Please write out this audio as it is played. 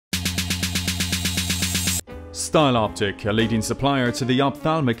Styl Optik, a leading supplier to the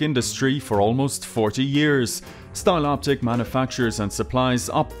ophthalmic industry for almost 40 years. Styl Optik manufactures and supplies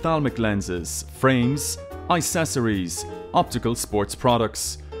ophthalmic lenses, frames, accessories, optical sports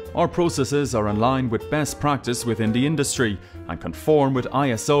products. Our processes are in line with best practice within the industry and conform with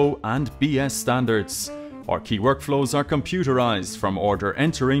ISO and BS standards. Our key workflows are computerized, from order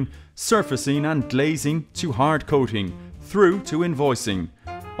entering, surfacing and glazing to hard coating, through to invoicing.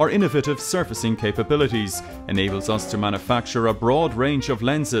 Our innovative surfacing capabilities enables us to manufacture a broad range of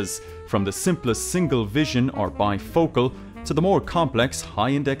lenses, from the simplest single vision or bifocal to the more complex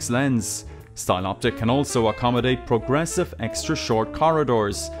high-index lens. Styl Optik can also accommodate progressive extra short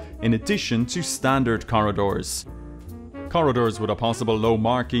corridors, in addition to standard corridors. Corridors with a possible low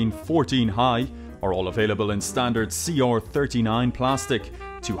marking 14 high are all available in standard CR39 plastic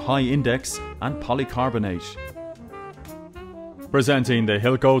to high index and polycarbonate. Presenting the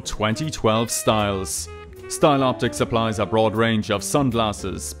Hilco 2012 styles. Styl Optik supplies a broad range of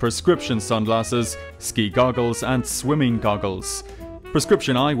sunglasses, prescription sunglasses, ski goggles and swimming goggles.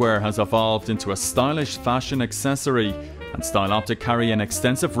 Prescription eyewear has evolved into a stylish fashion accessory, and Styl Optik carry an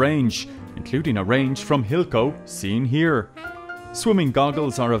extensive range, including a range from Hilco, seen here. Swimming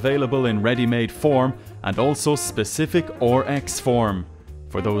goggles are available in ready-made form and also specific RX form.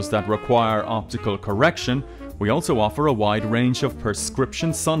 For those that require optical correction, we also offer a wide range of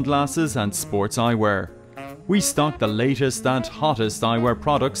prescription sunglasses and sports eyewear. We stock the latest and hottest eyewear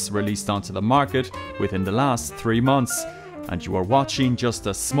products released onto the market within the last 3 months, and you are watching just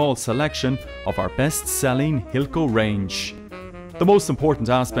a small selection of our best-selling Hilco range. The most important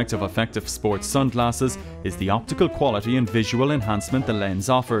aspect of effective sports sunglasses is the optical quality and visual enhancement the lens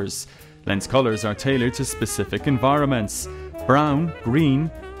offers. Lens colours are tailored to specific environments. Brown, green,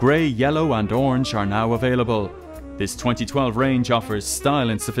 grey, yellow and orange are now available. This 2012 range offers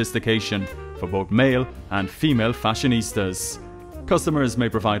style and sophistication for both male and female fashionistas. Customers may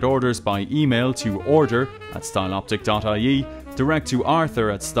provide orders by email to order@styloptik.ie, direct to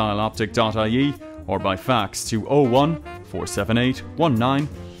arthur@styloptik.ie, or by fax to 01 478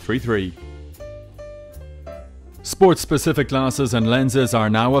 1933. Sports-specific glasses and lenses are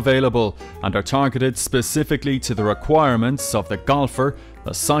now available and are targeted specifically to the requirements of the golfer,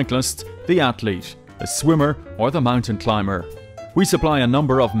 the cyclist, the athlete, the swimmer or the mountain climber. We supply a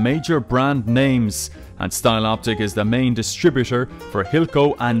number of major brand names, and Styl Optik is the main distributor for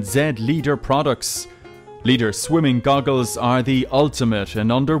Hilco and Z Leader products. Leader swimming goggles are the ultimate in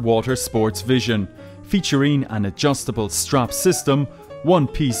underwater sports vision, featuring an adjustable strap system,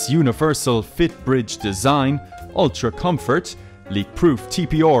 one-piece universal fit bridge design, ultra comfort, leak-proof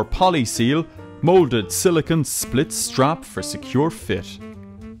TPR poly seal, molded silicone split strap for secure fit.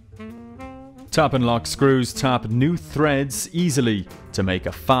 Tap and lock screws tap new threads easily to make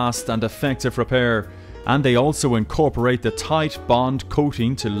a fast and effective repair, and they also incorporate the tight bond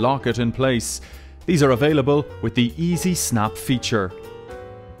coating to lock it in place. These are available with the Easy Snap feature.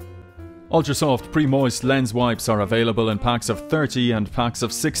 Ultrasoft pre-moist lens wipes are available in packs of 30 and packs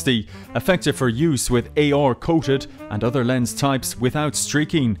of 60, effective for use with AR coated and other lens types without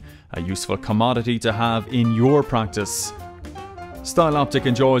streaking, a useful commodity to have in your practice. Styl Optik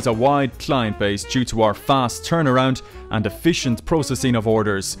enjoys a wide client base due to our fast turnaround and efficient processing of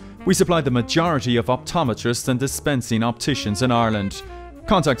orders. We supply the majority of optometrists and dispensing opticians in Ireland.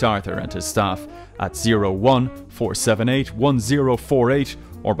 Contact Arthur and his staff at 01 478 1048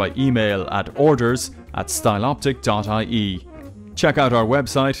 or by email at orders@styloptik.ie. Check out our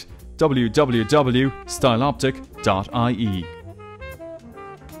website www.styloptik.ie.